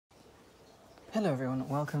Hello everyone,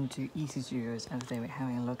 welcome to EC Studios, and today we're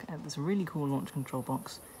having a look at this really cool launch control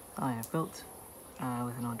box that I have built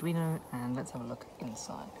with an Arduino, and let's have a look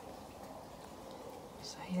inside.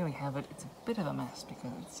 So here we have it. It's a bit of a mess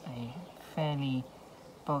because it's a fairly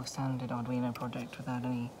bog standard Arduino project without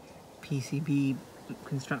any PCB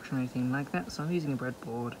construction or anything like that. So I'm using a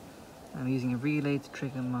breadboard, I'm using a relay to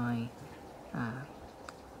trigger my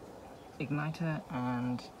igniter,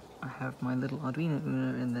 and I have my little Arduino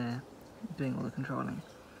Uno in there doing all the controlling.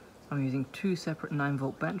 I'm using two separate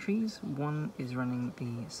 9-volt batteries. One is running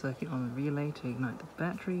the circuit on the relay to ignite the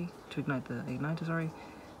igniter,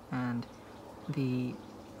 and the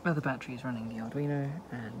other battery is running the Arduino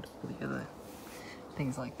and all the other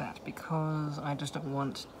things like that, because I just don't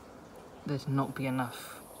want there to not be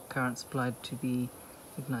enough current supplied to the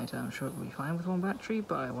igniter. I'm sure it will be fine with one battery,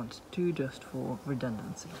 but I want two just for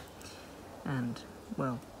redundancy. And,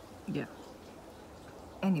 well, yeah.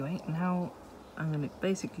 Anyway, now I'm going to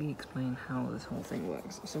basically explain how this whole thing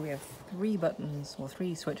works. So we have three buttons, or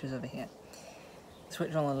three switches over here. The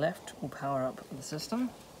switch on the left will power up the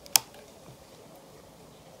system.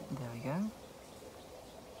 There we go.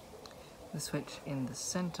 The switch in the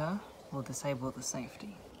center will disable the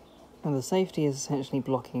safety. And the safety is essentially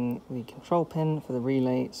blocking the control pin for the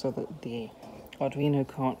relay so that the Arduino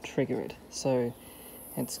can't trigger it. So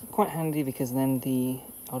it's quite handy because then the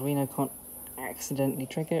Arduino can't accidentally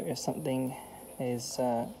trigger if something is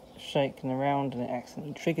shaken around and it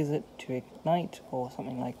accidentally triggers it to ignite or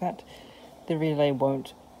something like that. The relay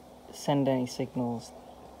won't send any signals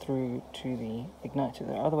through to the igniter.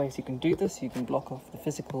 There are other ways you can do this. You can block off the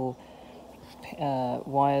physical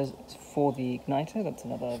wires for the igniter. That's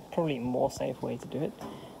another, probably more safe way to do it.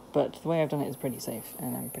 But the way I've done it is pretty safe,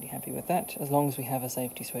 and I'm pretty happy with that, as long as we have a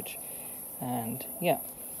safety switch. And yeah.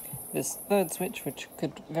 This third switch, which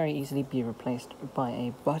could very easily be replaced by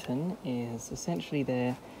a button, is essentially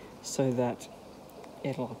there so that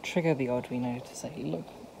it'll trigger the Arduino to say, look,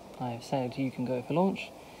 I've said you can go for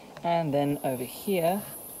launch. And then over here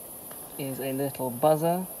is a little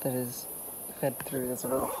buzzer that is fed through. There's a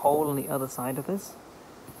little hole on the other side of this,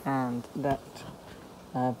 and that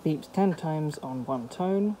beeps 10 times on one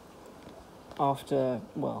tone after,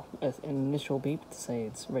 well, an initial beep to say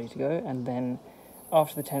it's ready to go, and then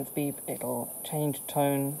after the 10th beep, it'll change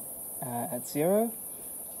tone at 0,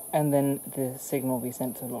 and then the signal will be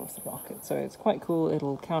sent to launch the rocket. So it's quite cool.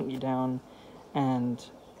 It'll count you down, and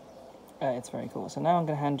it's very cool. So now I'm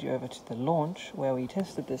going to hand you over to the launch, where we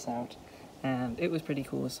tested this out, and it was pretty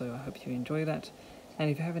cool, so I hope you enjoy that. And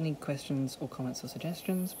if you have any questions or comments or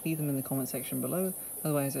suggestions, leave them in the comment section below.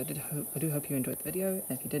 Otherwise, I do hope you enjoyed the video,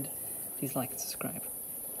 and if you did, please like and subscribe.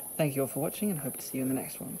 Thank you all for watching, and hope to see you in the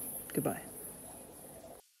next one. Goodbye.